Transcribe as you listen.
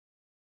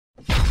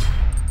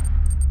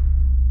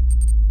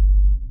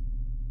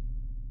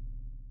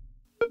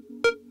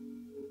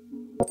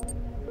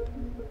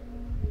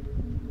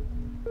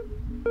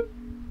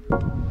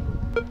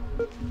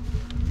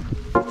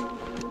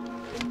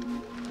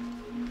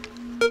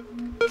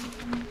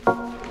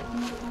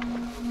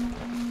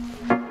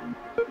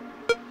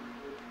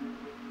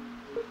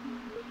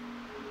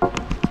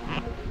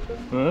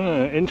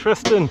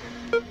interesting.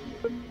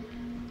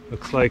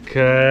 Looks like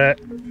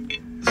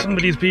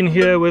somebody's been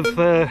here with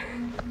and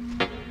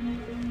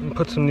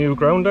put some new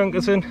ground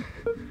anchors in.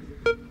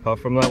 Apart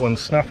from that one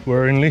snapped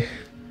worryingly.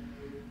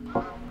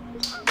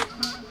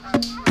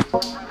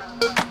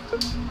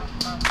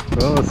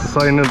 Well, it's a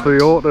sign of the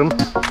autumn.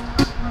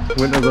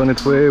 Winter's on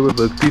its way with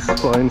the geese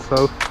flying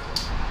south.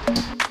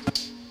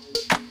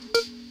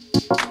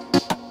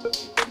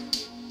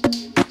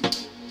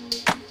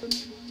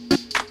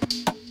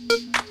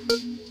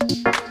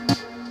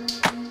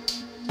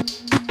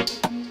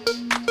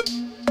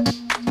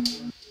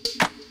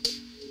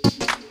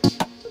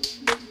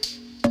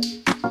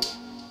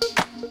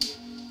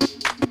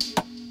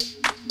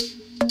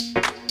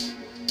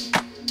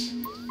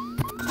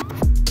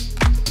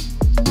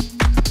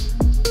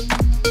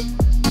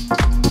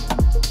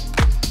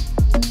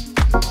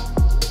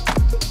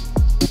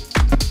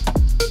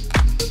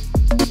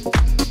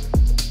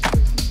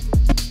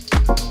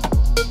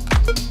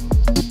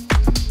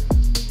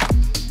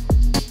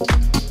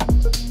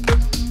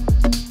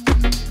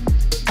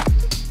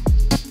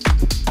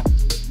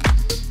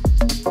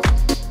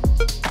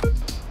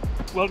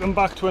 Welcome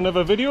back to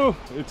another video.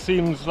 It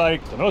seems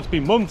like, I don't know, it's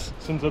been months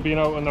since I've been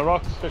out on the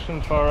rocks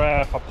fishing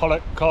for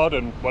pollock, cod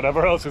and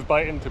whatever else is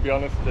biting, to be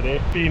honest.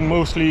 Today been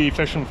mostly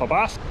fishing for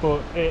bass,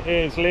 but it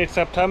is late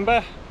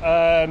September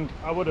and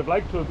I would have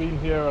liked to have been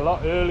here a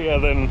lot earlier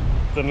than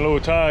low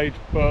tide,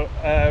 but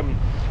I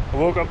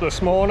woke up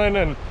this morning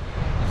and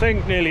I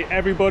think nearly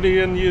everybody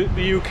in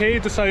the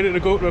UK decided to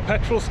go to a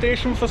petrol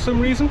station for some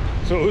reason.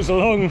 So it was a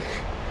long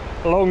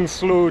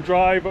slow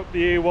drive up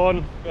the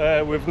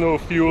A1 with no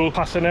fuel,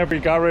 passing every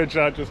garage.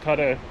 I just had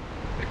a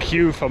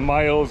queue for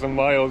miles and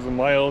miles and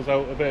miles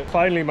out of it.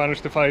 Finally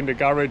managed to find a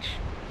garage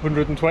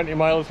 120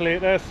 miles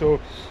later, so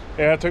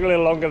yeah, it took a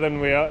little longer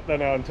than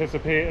I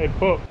anticipated.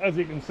 But as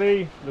you can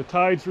see, the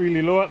tide's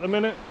really low at the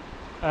minute.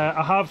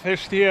 I have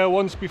fished here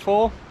once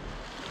before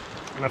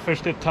and I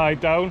fished it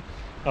tide down.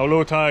 Now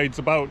low tide's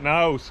about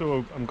now,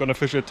 so I'm gonna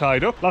fish it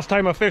tide up. Last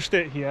time I fished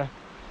it here,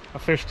 I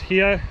fished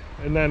here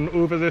and then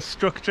over this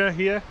structure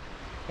here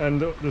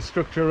and the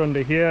structure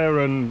under here,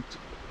 and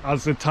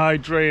as the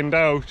tide drained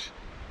out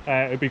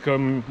it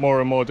became more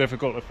and more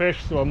difficult to fish,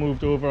 so I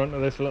moved over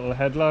onto this little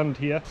headland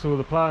here. So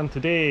the plan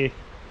today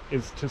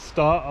is to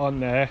start on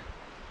there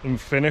and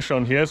finish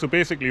on here, so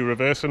basically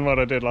reversing what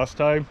I did last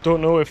time.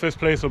 Don't know if this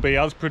place will be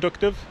as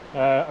productive.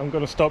 I'm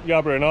going to stop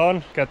yabbering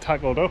on, get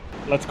tackled up.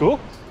 Let's go.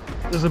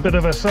 There's a bit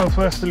of a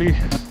southwesterly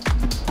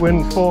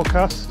wind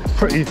forecast. It's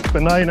pretty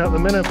benign at the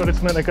minute, but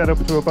it's meant to get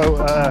up to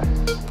about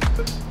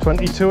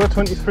 22 or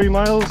 23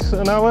 miles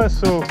an hour,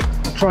 so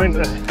I'm trying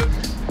to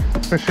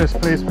fish this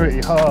place pretty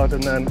hard,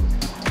 and then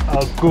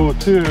I'll go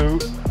to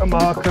a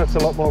mark that's a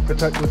lot more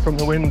protected from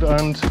the wind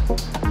and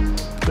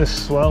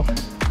this swell,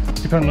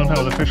 depending on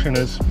how the fishing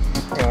is.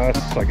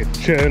 It's like a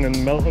churn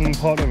and melting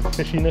pot of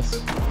fishiness.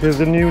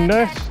 Here's a new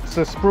net. It's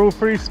a Spro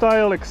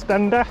Freestyle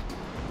Extender,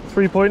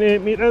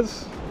 3.8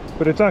 meters,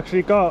 but it's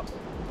actually got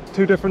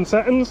two different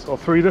settings or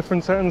three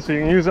different settings, so you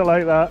can use it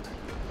like that,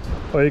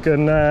 or you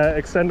can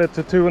extend it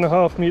to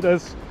 2.5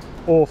 meters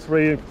or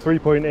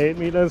 3.8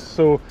 meters.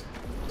 So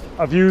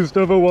I've used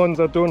other ones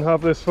that don't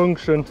have this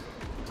function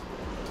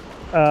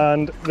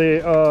and they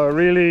are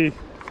really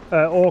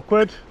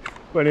awkward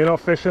when you're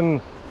not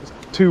fishing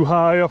too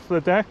high off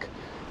the deck,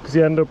 because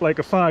you end up like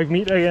a 5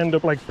 meter, you end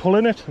up like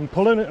pulling it and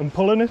pulling it and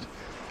pulling it,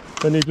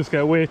 then you just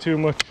get way too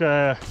much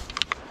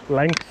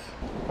length.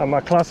 And my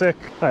classic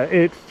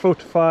 8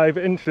 foot 5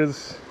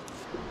 inches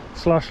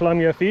slash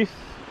Lamya thief,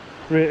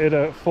 rated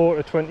at 4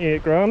 to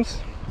 28 grams.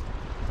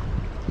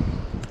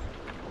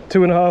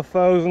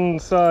 2,500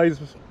 size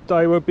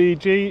Daiwa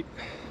BG,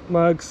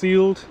 mag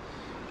sealed,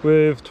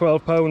 with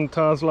 12-pound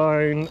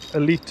Tasline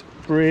Elite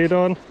braid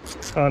on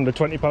and a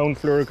 20-pound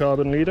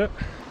fluorocarbon leader.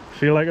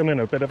 Feel like I'm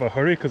in a bit of a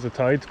hurry because the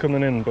tide's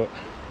coming in, but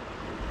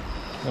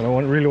I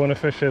don't really want to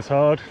fish this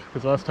hard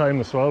because last time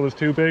the swell was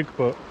too big,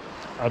 but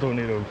I don't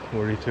need to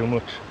worry too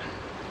much.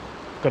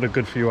 Got a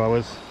good few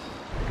hours.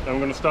 I'm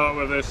going to start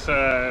with this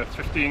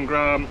 15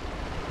 gram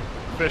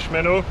fish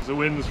minnow. The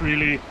wind's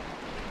really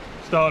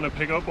starting to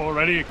pick up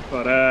already,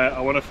 but I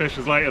want to fish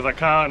as light as I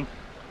can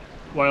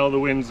while the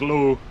wind's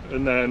low,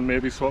 and then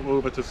maybe swap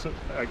over to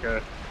like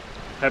a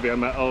heavier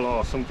metal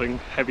or something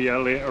heavier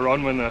later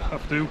on when I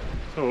have to.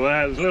 So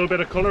there's a little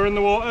bit of colour in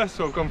the water,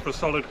 so I've gone for a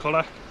solid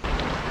colour.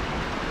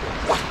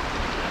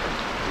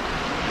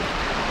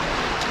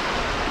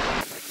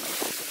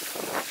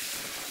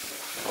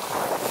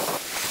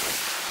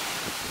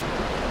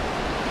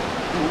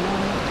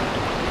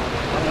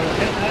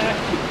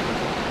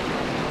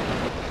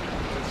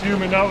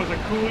 Assuming that was a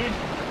coolie.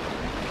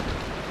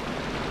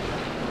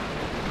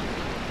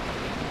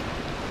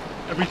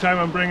 Every time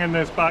I'm bringing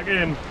this back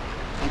in,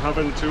 I'm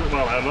having to,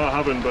 well, I'm not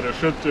having, but I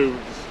should do,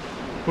 just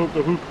poke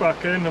the hook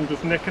back in. I'm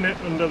just nicking it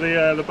under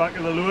the back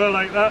of the lure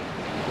like that.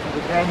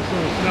 The ground's so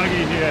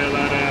snaggy here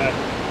that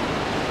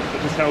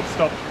it just helps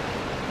stop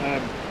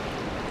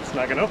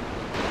snagging up.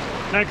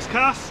 Next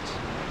cast,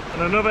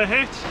 And another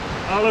hit.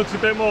 That looks a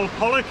bit more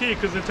Pollacky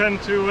because they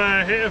tend to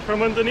hit it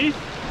from underneath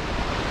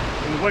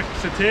and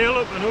wicks the tail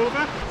up and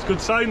over. It's a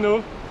good sign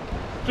though.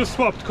 Just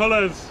swapped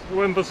colours,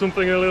 went for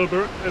something a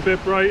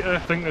bit brighter. I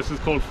think this is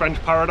called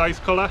French Paradise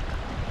colour.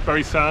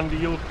 Very sandy,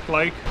 you'll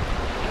like.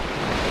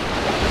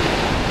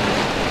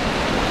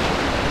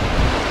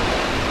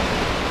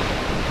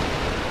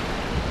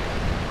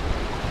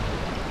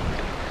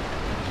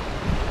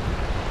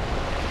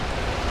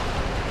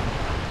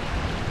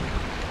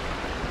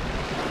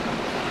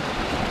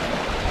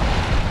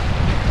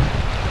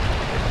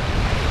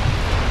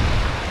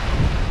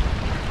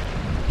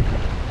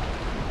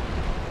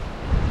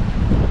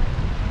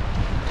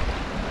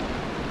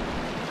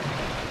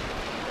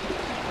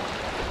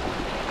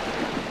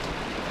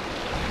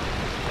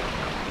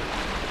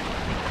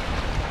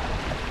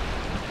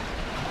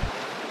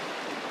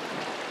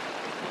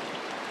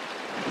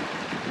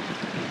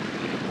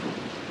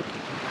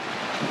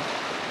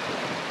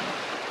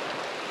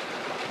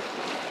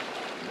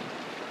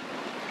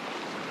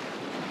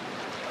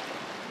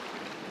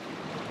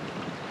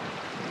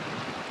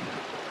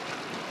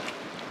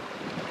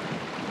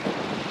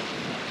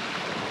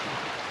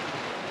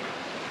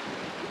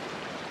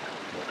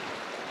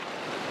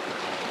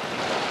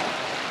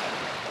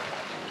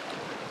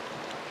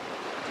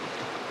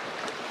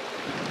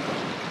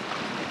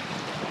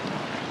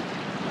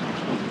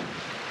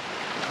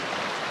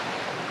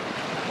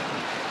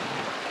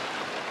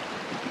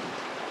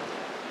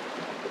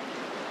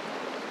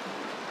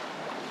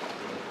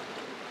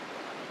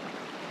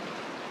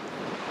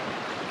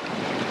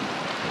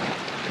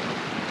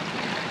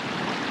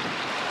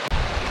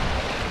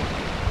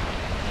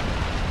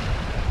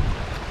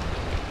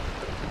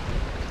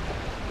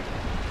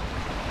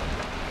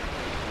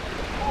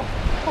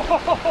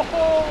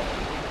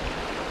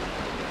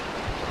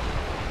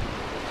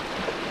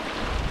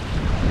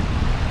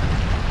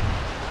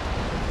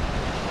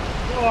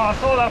 Oh, I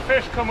saw that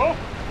fish come up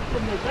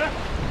from the deck.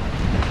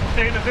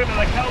 Taking us into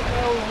the kelp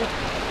now.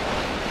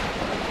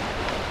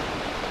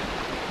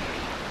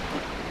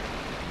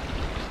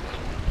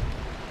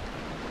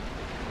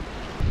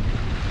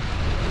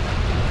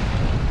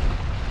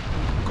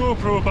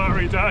 GoPro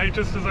battery died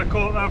just as I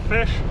caught that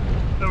fish.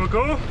 There we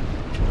go.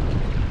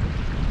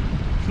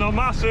 It's not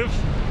massive.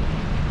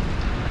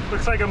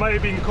 Looks like it might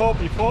have been caught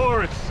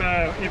before. It's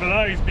either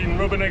that, he's been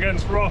rubbing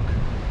against rock.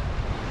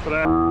 But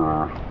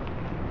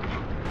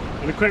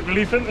and a quick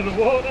relief into the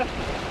water.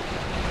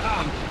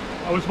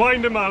 I was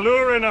winding my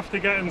lure in after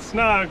getting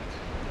snagged,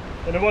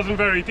 and it wasn't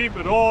very deep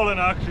at all, and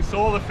I actually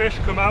saw the fish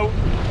come out,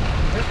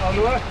 hit my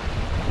lure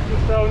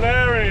just down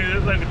there,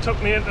 and it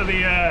took me into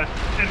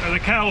the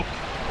kelp.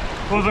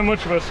 Wasn't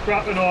much of a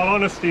scrap in all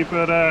honesty,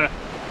 but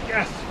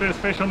yes, first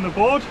fish on the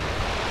board.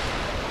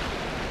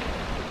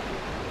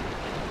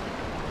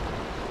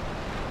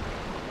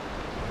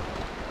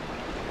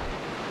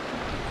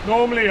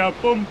 Normally I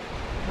bump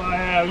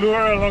my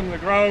lure along the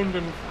ground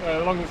and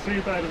along the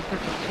seabed and fish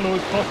as slow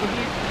as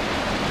possible.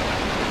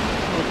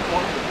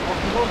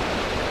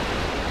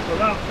 But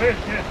that fish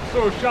gets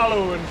so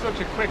shallow and such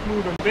a quick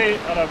moving bait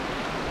that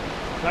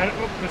I've let it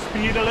up the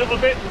speed a little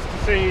bit just to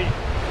see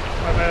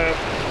whether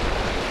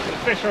the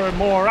fish are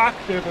more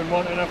active and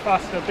wanting a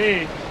faster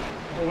bait,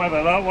 or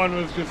whether that one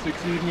was just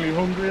exceedingly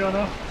hungry or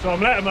not. So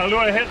I'm letting my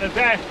lure hit the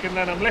deck, and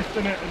then I'm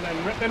lifting it and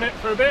then ripping it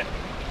for a bit,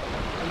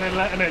 and then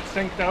letting it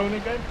sink down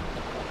again.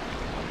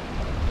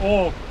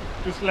 Or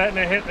just letting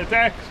it hit the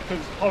deck,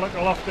 because pollock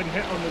will often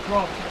hit on the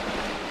drop,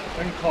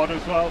 and cod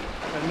as well,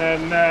 and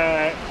then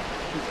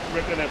just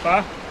ripping it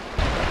back.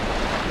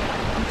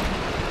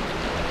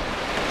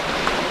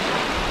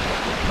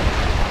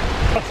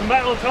 Got some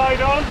metal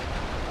tied on.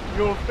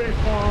 Your fish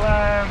will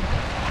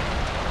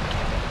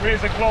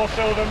raise a claw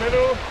silver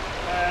middle,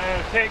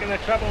 taking the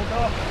trebles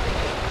off,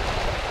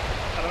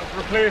 and I've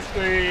replaced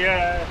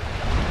the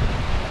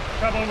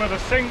treble with a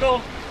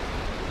single.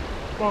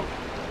 But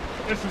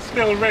this is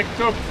still rigged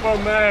up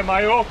from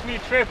my Orkney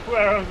trip,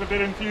 where I was a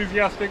bit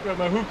enthusiastic with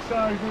my hook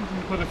sizes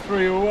and put a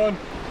 301.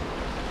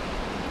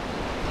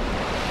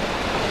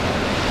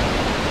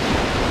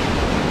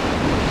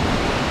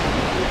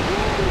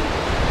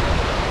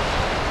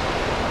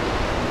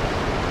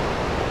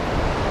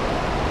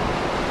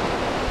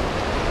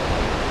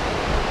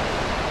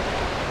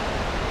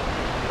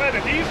 Where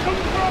did these come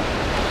from?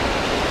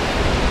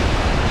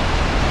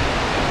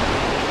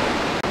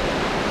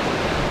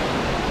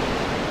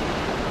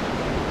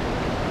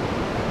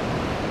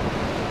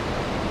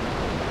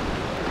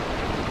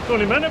 It's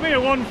only meant to be a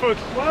 1 foot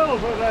swell,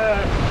 but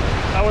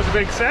that was a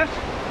big set.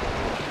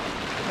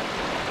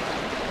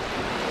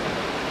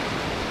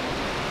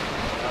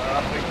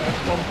 I think that's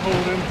one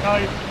pulled in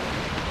tight.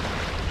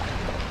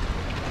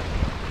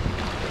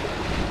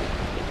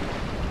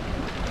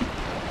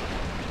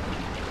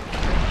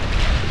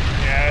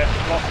 Yeah,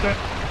 lost it.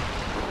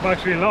 I've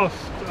actually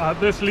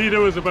lost. This leader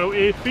was about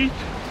 8 feet,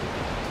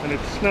 and it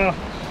snapped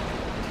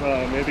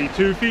maybe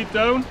 2 feet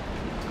down.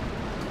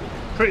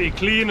 Pretty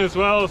clean as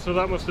well, so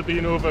that must have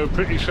been over a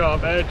pretty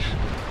sharp edge.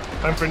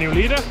 Time for a new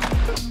leader.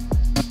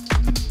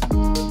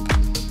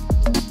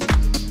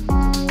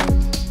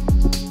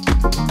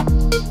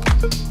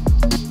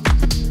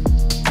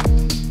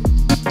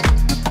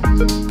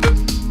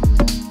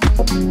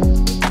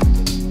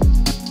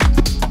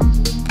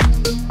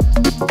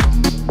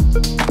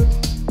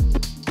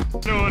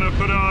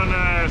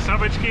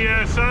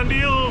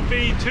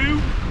 E2,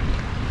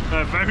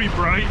 very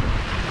bright,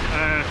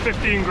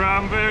 15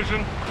 gram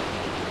version.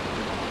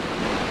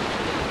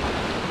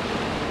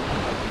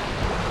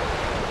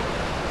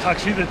 It's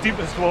actually the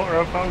deepest water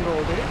I've found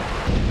all day.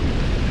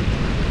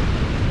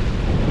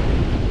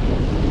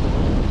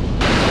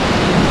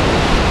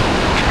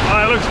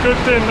 It looks good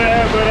in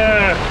there, but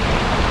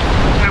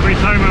every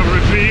time I've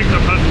retrieved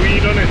I've had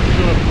weed on it,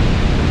 so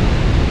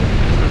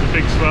there's a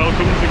big swell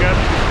comes again.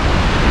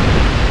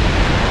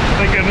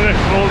 I think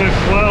all this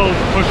swell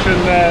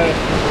pushing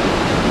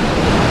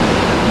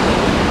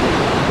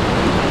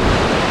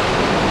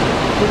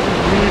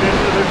weed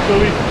into this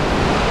gully.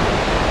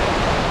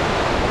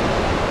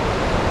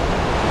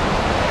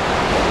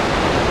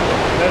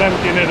 Then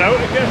emptying it out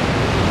again.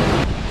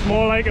 It's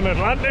more like an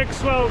Atlantic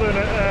swell than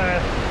a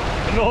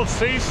North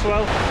Sea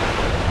swell.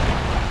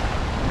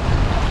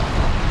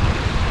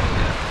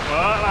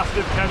 Well, that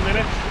lasted 10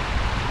 minutes.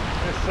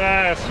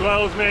 This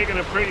swell's making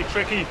it pretty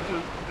tricky,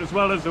 as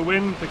well as the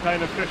wind, to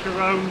kind of fish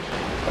around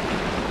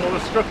all the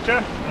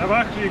structure. I've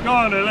actually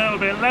gone a little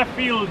bit left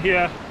field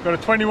here. Got a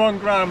 21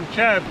 gram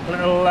cheb, a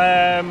little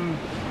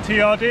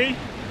TRD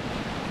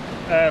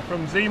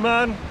from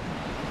Z-Man, I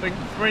think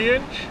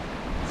 3-inch.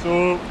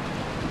 So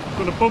I'm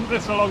going to bump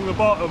this along the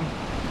bottom.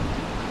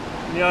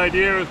 And the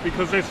idea is,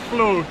 because this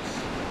floats,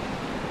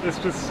 this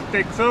just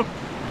sticks up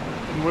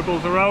and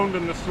wibbles around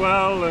in the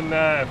swell, and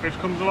fish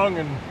comes along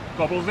and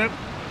gobbles it.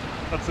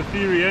 That's the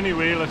theory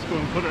anyway. Let's go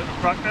and put it to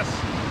practice.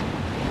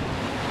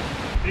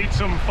 Need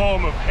some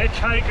form of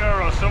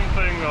hitchhiker or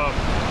something, or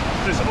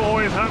this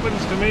always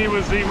happens to me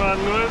with Z-Man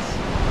lures.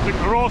 I think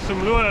they're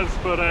awesome lures,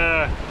 but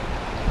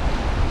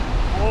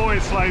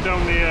always slide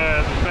down the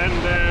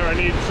bend there. I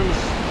need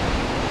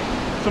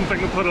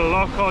something to put a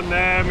lock on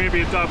there,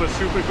 maybe a dab of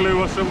super glue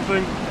or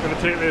something. I'm going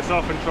to take this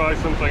off and try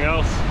something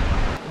else.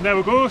 And there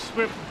we go,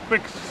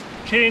 quick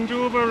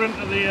changeover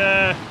into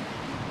the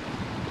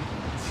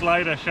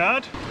slider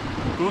shad.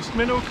 Ghost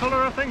minnow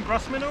colour, I think,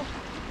 grass minnow.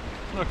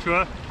 Not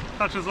sure.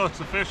 Catches lots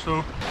of fish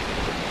though.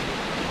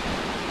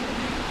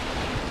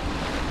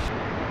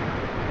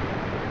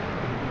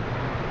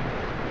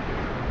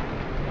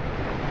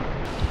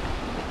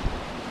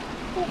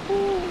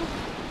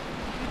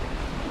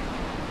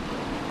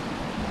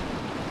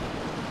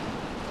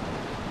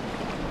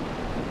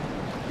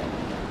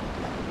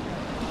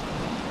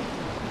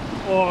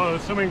 Oh,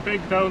 there's something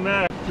big down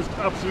there. Just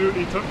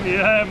absolutely took me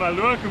my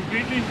lure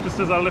completely, just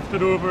as I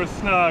lifted over a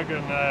snag,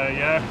 and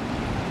yeah,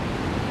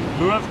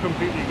 lure's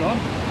completely gone.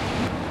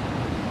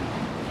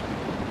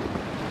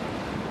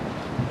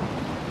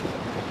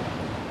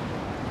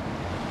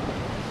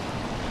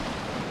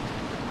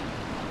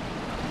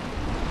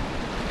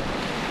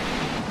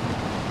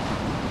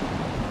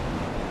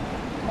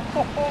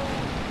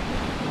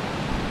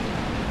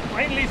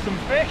 Finally some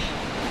fish.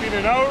 It's been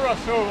an hour or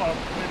so, or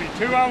maybe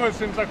 2 hours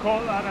since I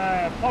caught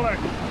that Pollack.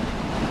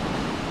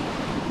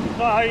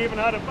 I even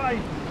had a bite.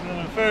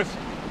 And the first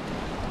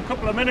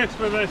couple of minutes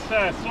with this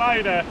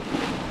slider,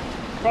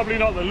 probably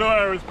not the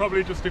lure, it's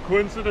probably just a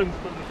coincidence,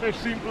 but the fish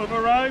seem to have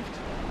arrived.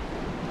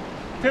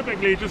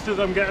 Typically just as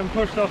I'm getting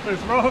pushed off this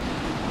rock.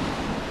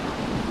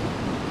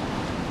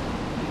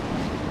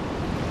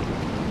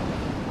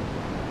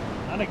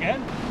 And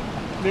again,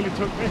 nearly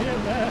took me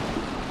in there.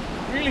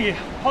 Really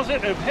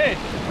positive hit.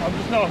 I'm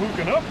just not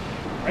hooking up.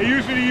 I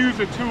usually use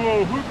a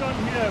 2-0 hook on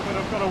here, but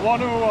I've got a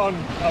 1-0 on.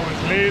 I was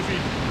lazy.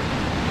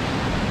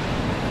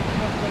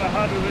 That's what I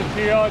had with the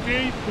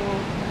TRD, so...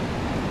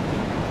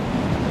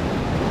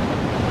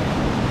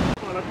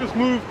 Well, I've just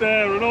moved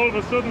there, and all of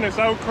a sudden this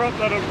outcrop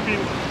that I've been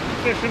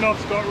fishing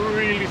off's got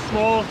really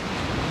small.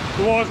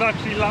 The water's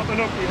actually lapping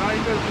up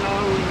behind us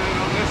now, and then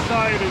on this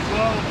side as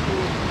well. So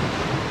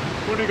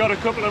we've only got a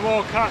couple of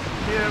more casts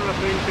here, I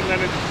think, and then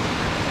it's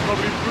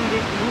probably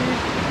prudent to move.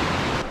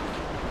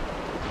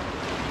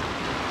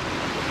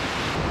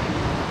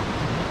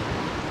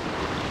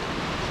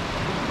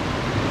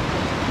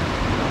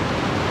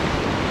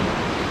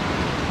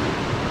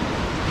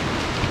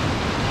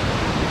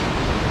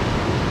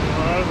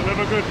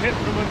 Good hit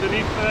from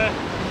underneath there.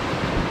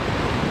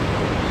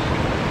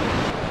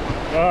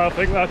 I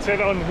think that's it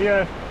on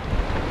here,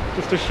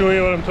 just to show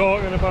you what I'm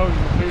talking about. You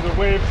can see the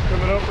waves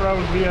coming up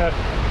around here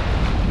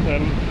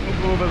and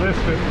up over this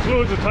bit. There's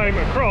loads of time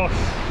across,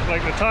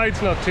 like the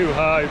tide's not too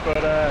high, but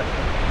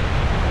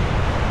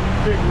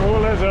big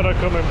rollers that are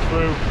coming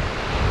through.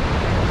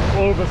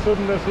 All of a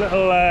sudden this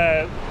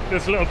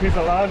little piece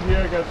of land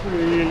here gets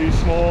really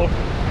small,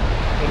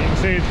 and you can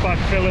see it's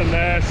backfilling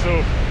there,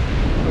 so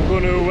I'm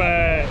going to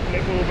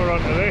nip over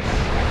onto this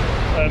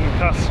and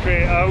cast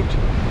straight out.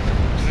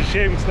 It's a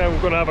shame because now we're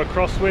going to have a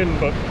crosswind,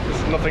 but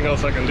there's nothing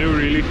else I can do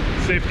really.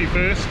 Safety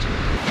first.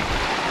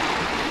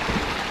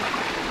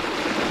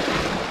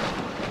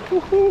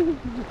 Woohoo!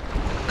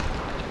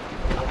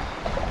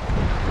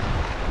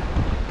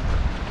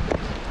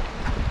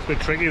 It's a bit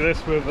tricky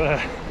this with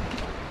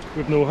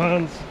no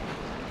hands.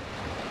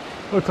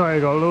 Looks like I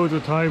got loads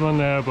of time on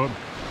there, but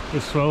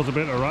this swell's a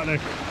bit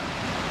erratic.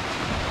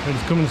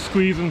 It's coming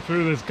squeezing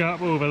through this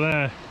gap over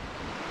there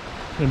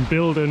and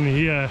building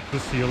here. The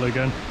seal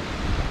again.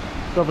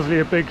 It's obviously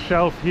a big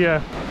shelf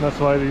here, and that's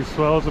why these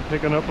swells are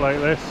picking up like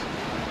this.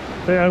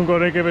 I think I'm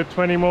going to give it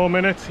 20 more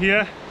minutes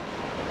here.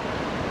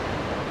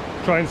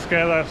 Try and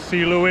scare that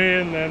seal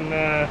away, and then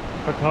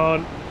if I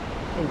can't,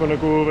 I'm going to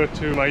go over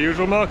to my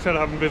usual marks that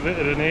I haven't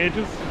visited in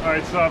ages.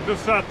 Alright, so I've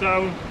just sat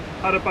down,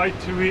 had a bite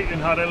to eat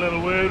and had a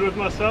little word with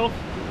myself.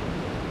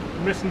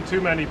 I'm missing too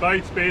many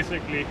bites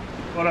basically.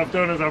 What I've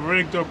done is I've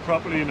rigged up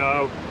properly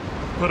now.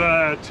 Put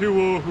a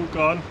 2-0 hook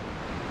on,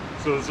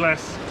 so there's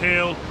less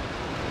tail,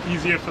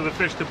 easier for the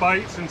fish to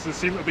bite since they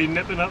seem to be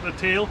nipping at the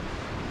tail.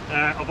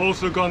 I've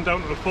also gone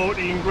down to the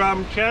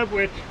 14-gram cheb,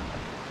 which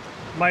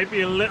might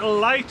be a little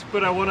light,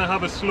 but I want to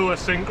have a slower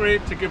sink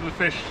rate to give the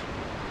fish,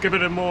 give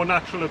it a more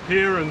natural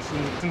appearance,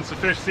 and since the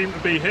fish seem to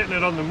be hitting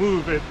it on the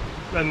move, then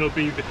there'll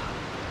be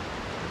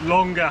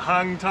longer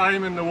hang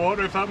time in the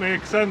water, if that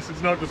makes sense.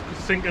 It's not just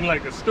sinking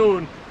like a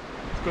stone,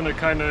 it's going to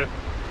kind of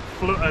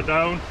flutter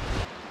down.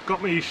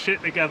 Got me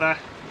shit together,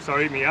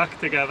 sorry, me act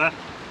together,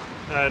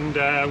 and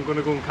I'm going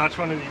to go and catch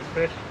one of these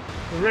fish.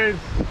 There is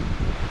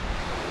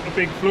a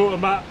big floater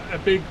mat, a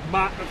big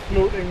mat of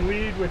floating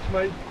weed, which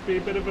might be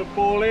a bit of a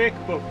ball ache,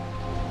 but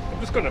I'm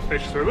just going to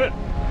fish through it.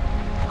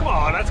 Come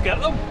on, let's get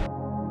them.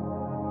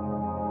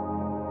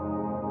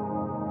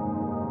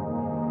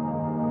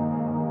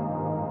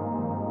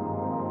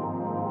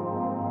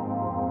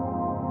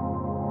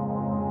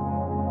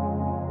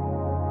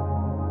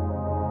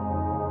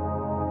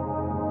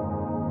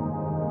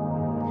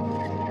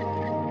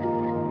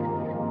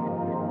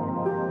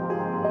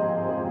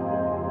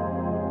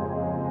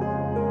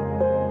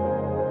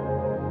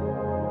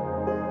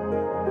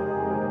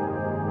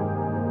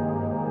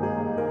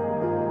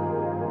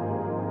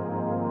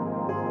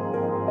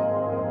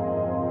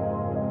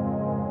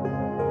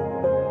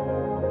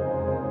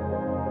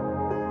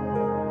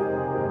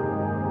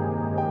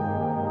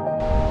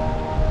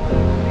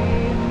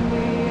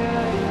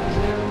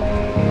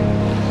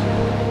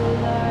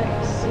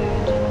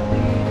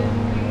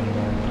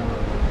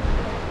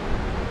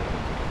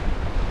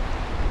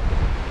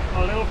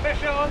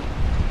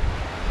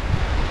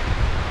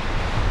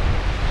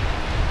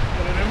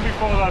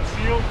 Before that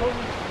seal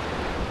comes.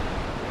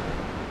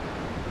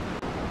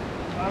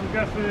 I'm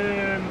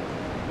guessing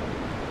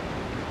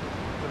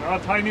a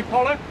tiny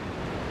Pollack.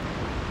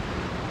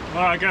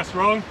 Well, I guess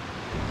wrong.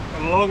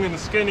 A long and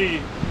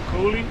skinny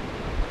coley.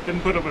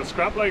 Didn't put up a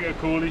scrap like a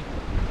coley.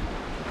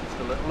 Just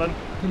a little one.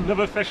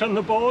 Another fish on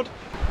the board.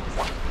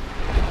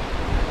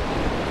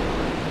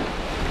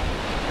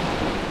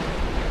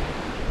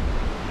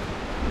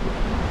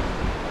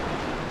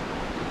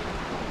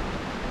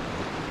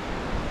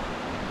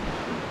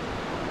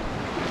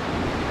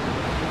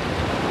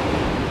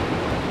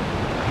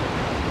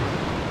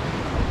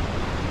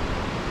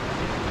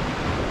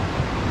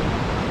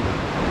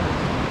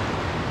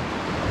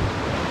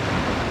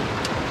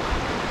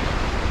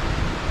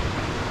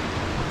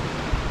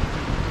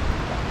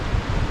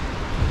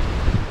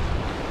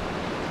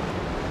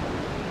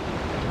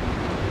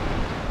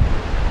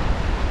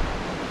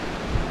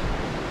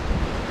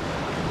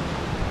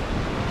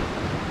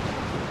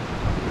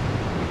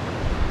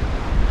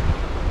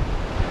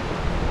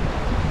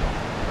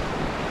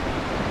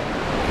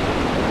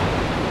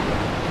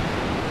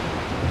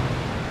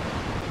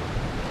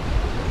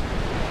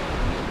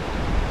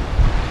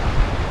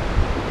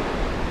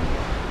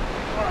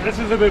 This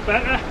is a bit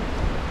better.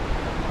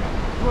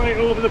 Right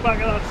over the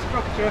back of that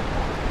structure.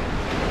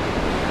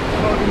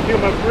 So I can feel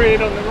my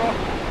braid on the rock.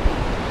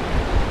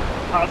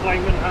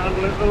 Tasline can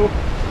handle it though.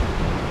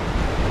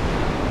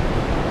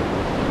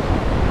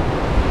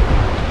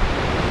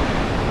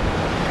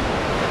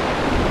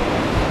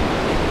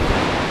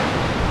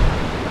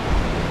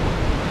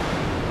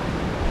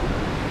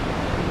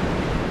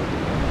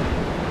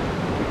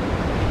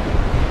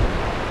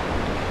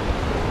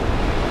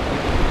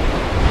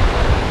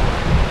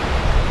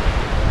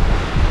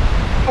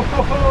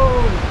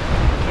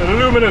 An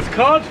luminous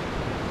cod.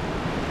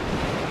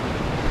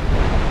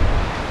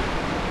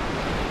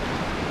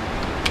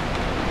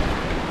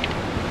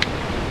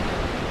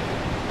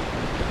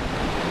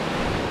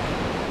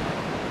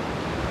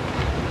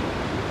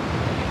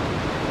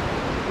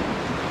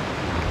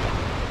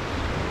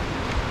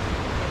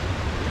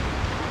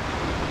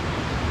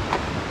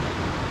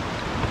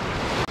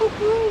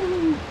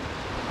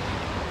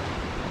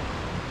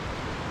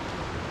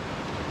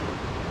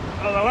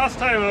 Well, the last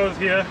time I was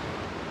here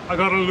I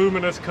got a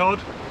luminous cod.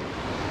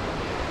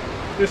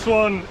 This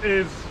one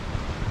is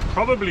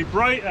probably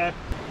brighter,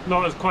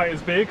 not as quite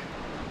as big.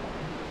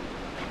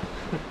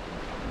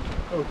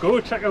 Oh, go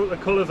check out the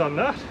colours on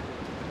that.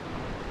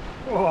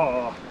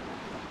 Oh,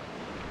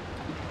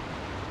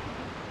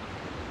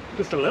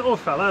 just a little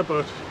fella,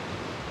 but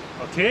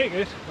I'll take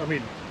it. I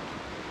mean,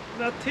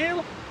 that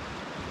tail,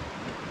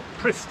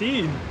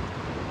 pristine.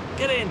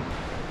 Get in.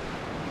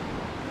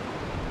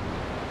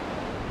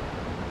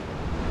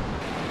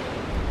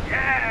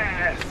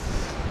 Yes!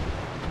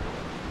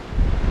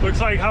 Looks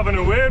like having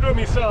a word with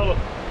myself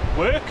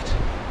worked.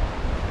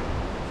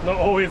 Not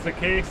always the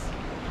case.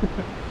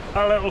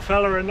 That little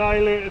fella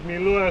annihilated me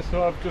lure,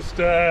 so I've just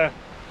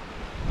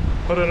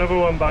put another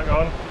one back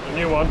on, a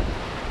new one.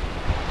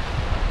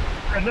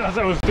 And as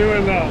I was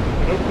doing that,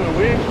 I looked at the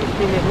weight was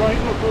coming right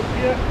up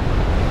here.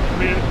 I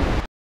mean,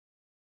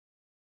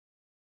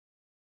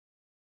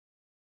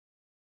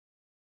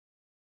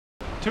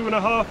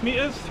 2.5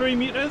 meters, 3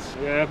 meters.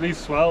 Yeah, these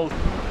swells.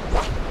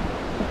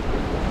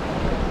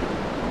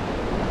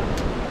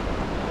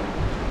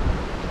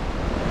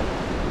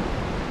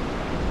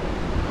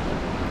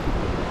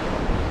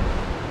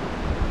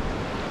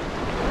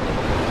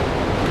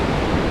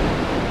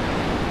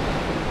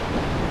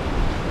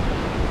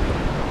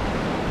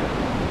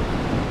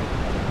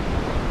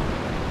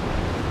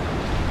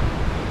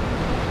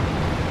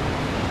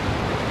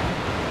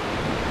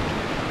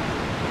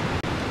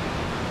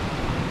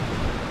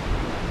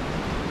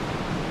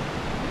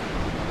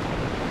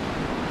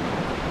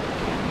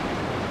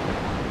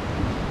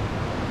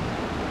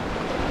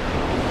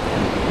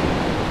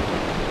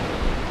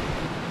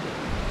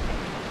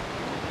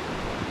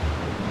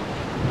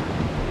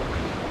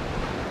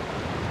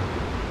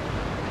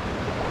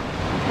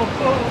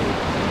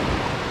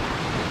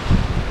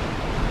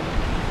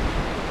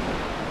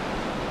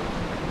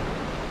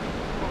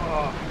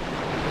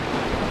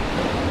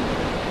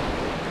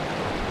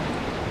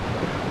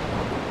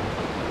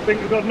 I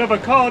think we've got another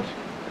cod.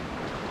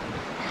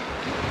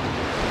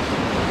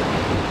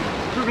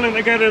 Struggling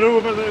to get it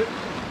over the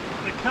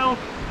kelp.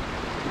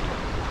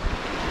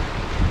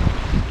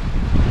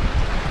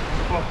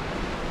 Oh.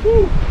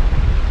 Woo.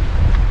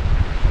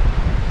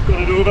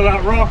 Got it over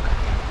that rock.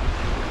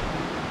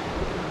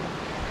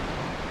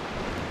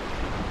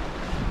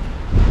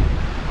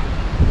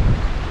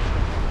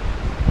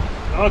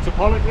 Oh, it's a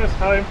Pollack this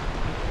time.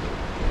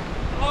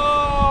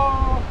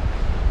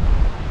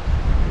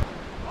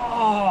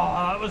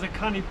 Oh, that was a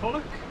canny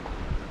Pollack.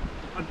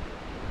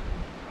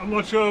 I'm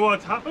not sure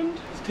what's happened.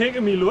 It's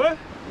taken me lower.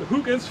 The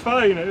hook is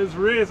fine, it is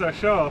razor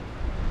sharp.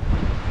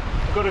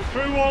 I got it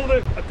through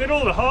I did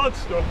all the hard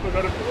stuff. I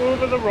got it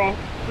over the rock,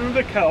 through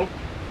the kelp.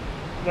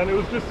 Then it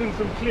was just in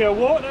some clear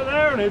water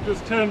there and it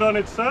just turned on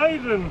its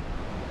side and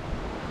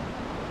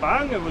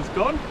bang, it was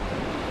gone.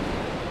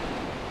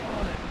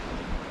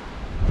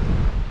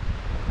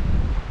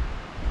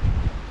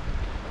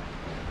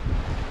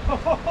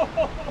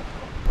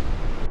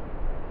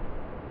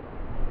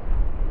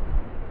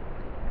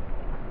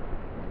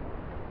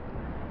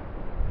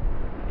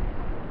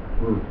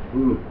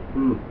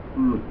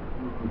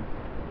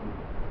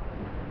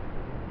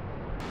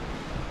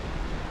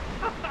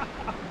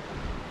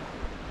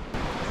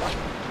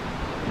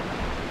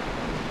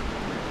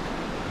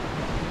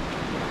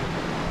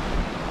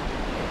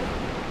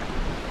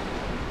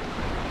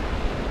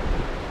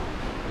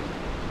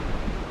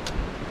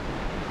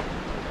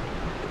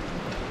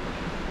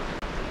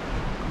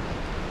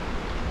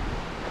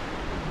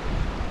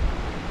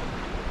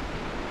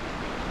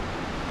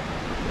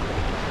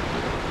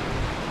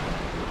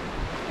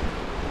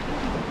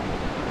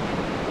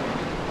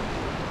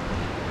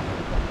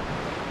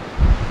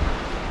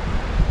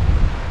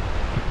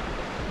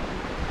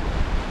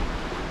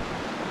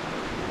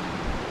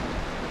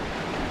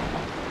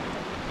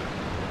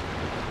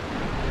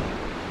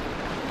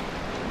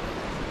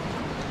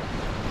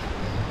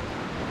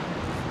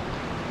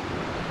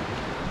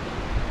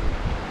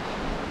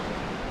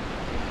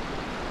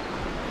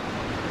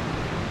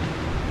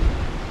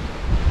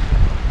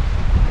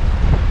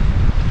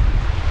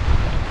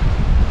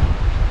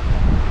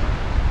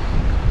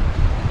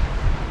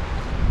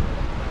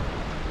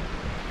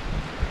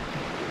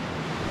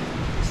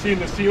 Seen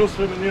the seal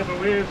swimming the other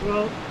way as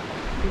well.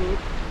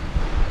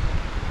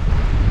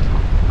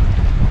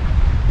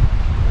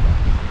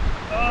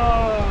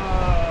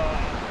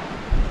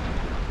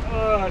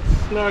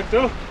 It's snagged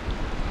up.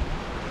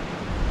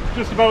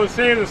 Just about to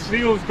say the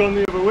seal's gone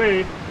the other way.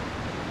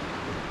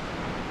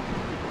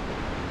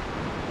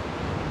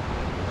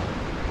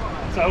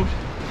 It's out.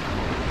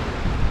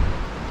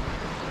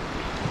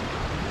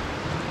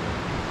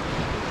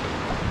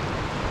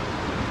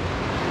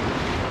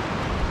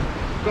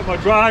 Got my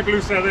drag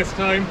looser this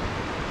time.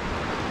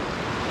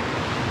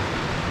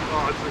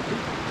 Oh, it's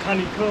a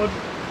canny cod.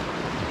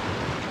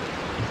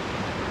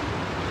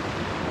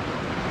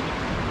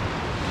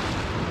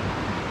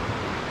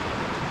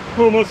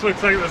 Almost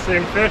looks like the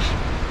same fish,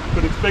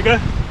 but it's bigger.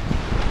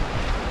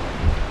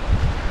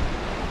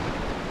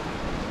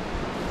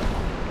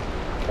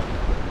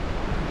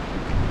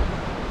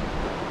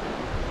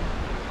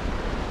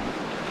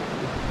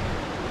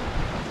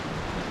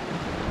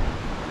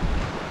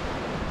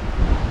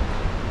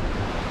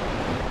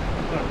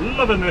 I'm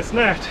loving this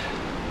net.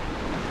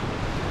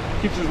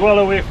 Keeps us well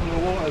away from the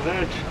water's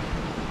edge.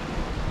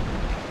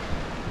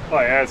 Oh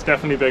yeah, it's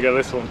definitely bigger,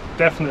 this one.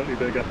 Definitely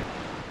bigger.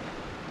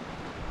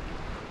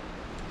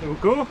 There we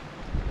go.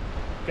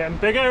 Getting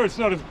bigger, it's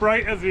not as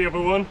bright as the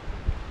other one.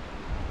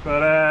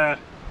 But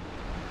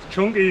it's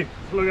chunky.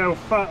 Look how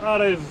fat that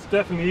is. It's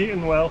definitely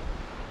eating well.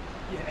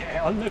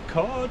 Yeah, on the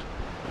cod.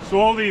 So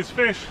all these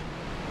fish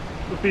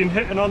have been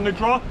hitting on the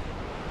drop.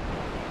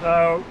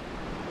 Now,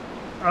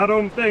 I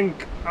don't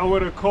think I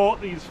would have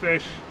caught these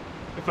fish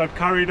if I'd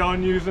carried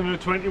on using a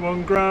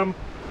 21 gram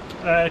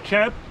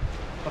cheb.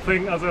 I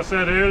think, as I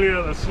said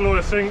earlier, the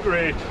slower sink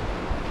rate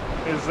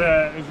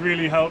is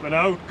really helping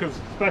out, because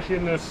especially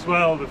in this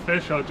swell the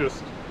fish are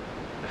just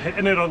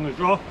hitting it on the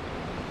drop.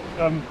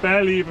 I'm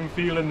barely even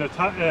feeling the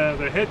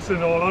hits,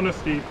 in all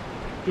honesty.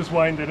 Just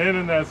winding in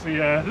and there's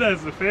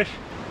the fish.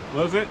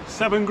 Was it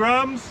 7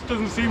 grams?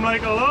 Doesn't seem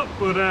like a lot,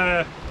 but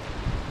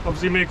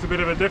obviously makes a bit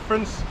of a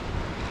difference.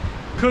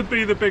 Could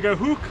be the bigger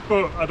hook,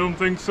 but I don't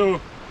think so. I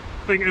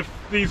think if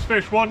these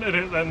fish wanted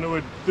it, then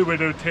they would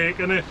have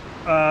taken it,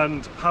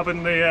 and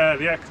having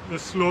the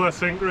slower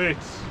sink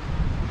rates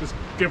just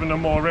giving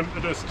them more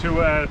impetus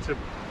to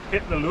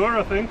hit the lure,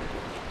 I think.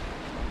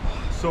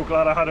 So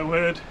glad I had a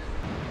word.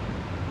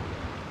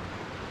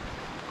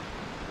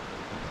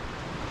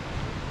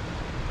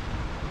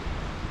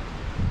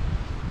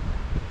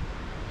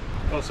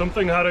 Well,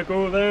 something had to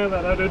go there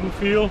that I didn't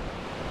feel.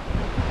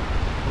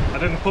 I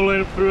didn't pull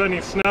it through any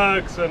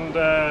snags, and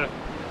my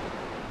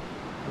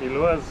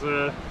lure's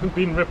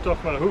been ripped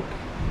off my hook.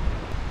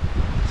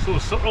 So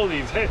subtle,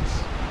 these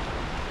hits.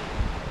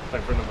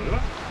 Time for another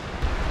lure.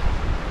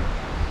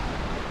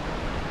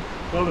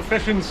 Well, the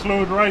fishing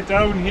slowed right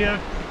down here.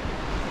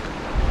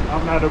 I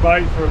haven't had a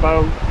bite for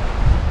about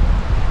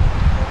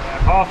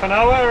half an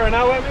hour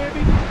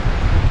maybe.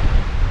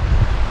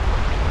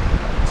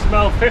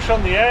 Smell fish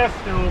on the air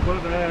still,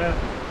 but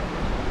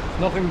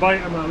nothing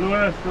biting my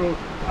lure, so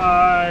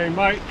I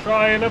might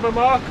try another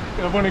mark.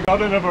 I've only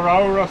got another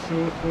hour or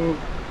so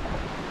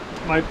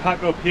might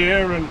pack up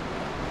here and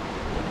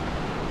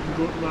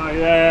go to my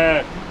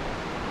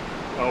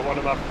one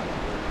of my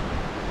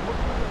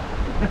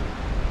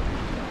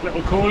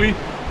little coley.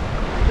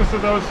 Just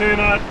as I was saying,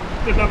 I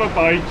didn't have a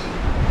bite.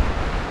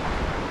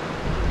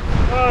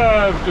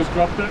 I've just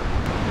dropped it.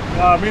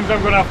 It means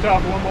I'm going to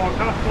have one more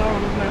cast now,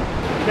 doesn't it?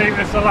 Make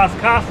this the last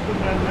cast and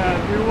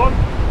then do one.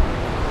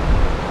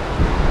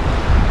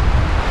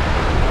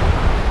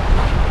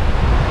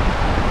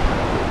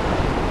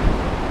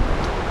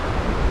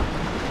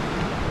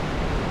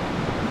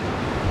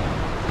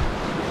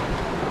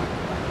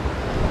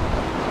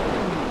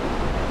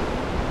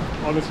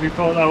 Honestly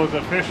thought that was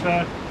a fish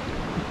there.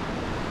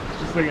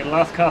 Just thinking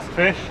last cast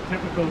fish,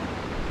 typical.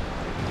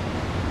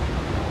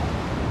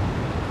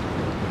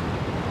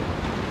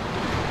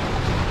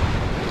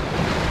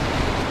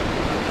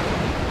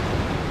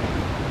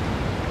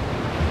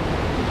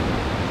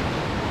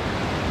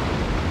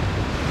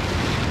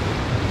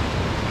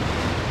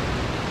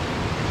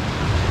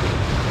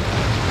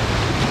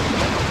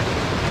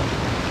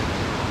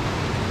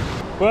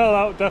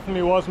 Well, that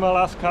definitely was my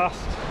last cast.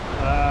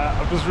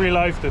 I've just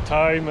realised the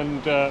time,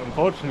 and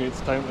unfortunately it's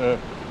time to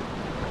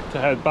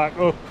head back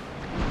up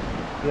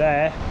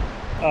there,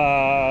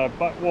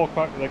 walk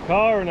back to the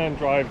car and then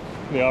drive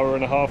the hour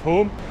and a half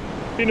home.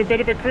 Been a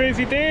bit of a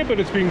crazy day, but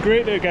it's been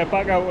great to get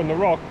back out on the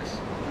rocks.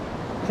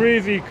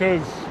 Crazy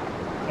because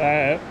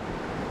a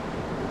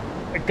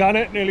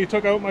gannet nearly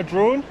took out my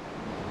drone,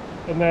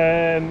 and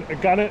then a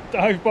gannet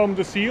dive bombed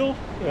a seal.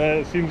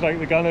 It seems like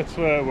the gannets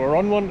were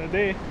on one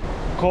today.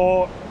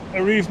 Caught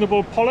a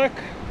reasonable pollock,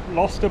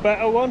 lost a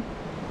better one,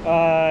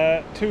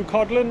 2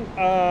 codlin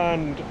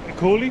and a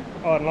coley,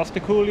 and lost a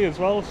coley as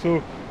well.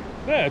 So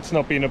yeah, it's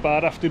not been a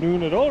bad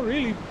afternoon at all,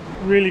 really.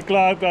 Really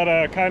glad that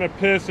I kind of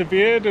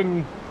persevered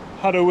and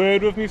had a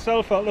word with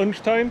myself at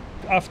lunchtime.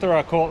 After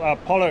I caught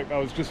that pollock, I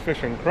was just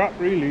fishing crap,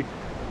 really.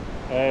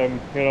 You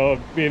know,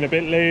 being a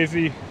bit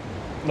lazy,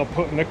 not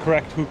putting the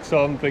correct hooks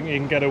on, thinking you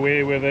can get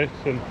away with it.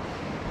 And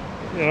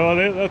you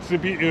know, that's the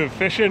beauty of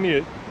fishing.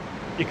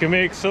 You can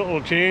make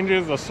subtle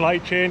changes or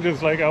slight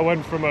changes. Like I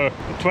went from a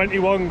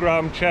 21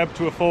 gram cheb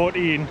to a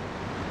 14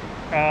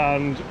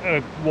 and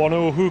a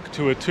 1.0 hook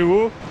to a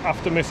 2.0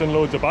 after missing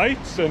loads of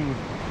bites, and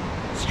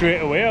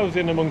straight away I was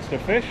in amongst the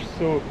fish.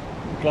 So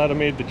I'm glad I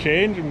made the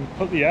change and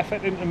put the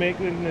effort into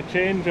making the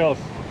change. Else,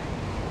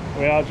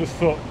 well, I just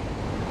thought,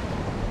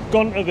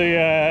 gone to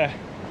the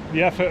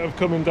effort of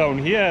coming down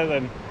here,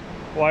 then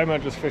why am I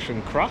just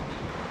fishing crap?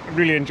 I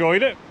really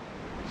enjoyed it.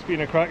 It's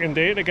been a cracking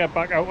day to get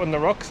back out on the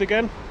rocks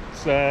again.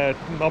 It's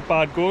not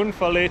bad going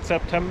for late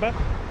September,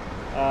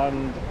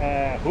 and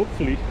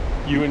hopefully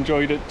you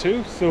enjoyed it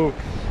too. So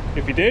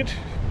if you did,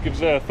 give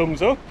us a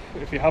thumbs up.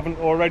 If you haven't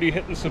already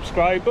hit the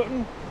subscribe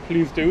button,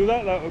 please do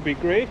that. That would be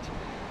great.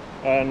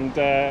 And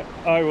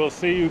I will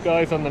see you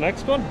guys on the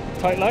next one.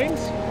 Tight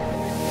lines.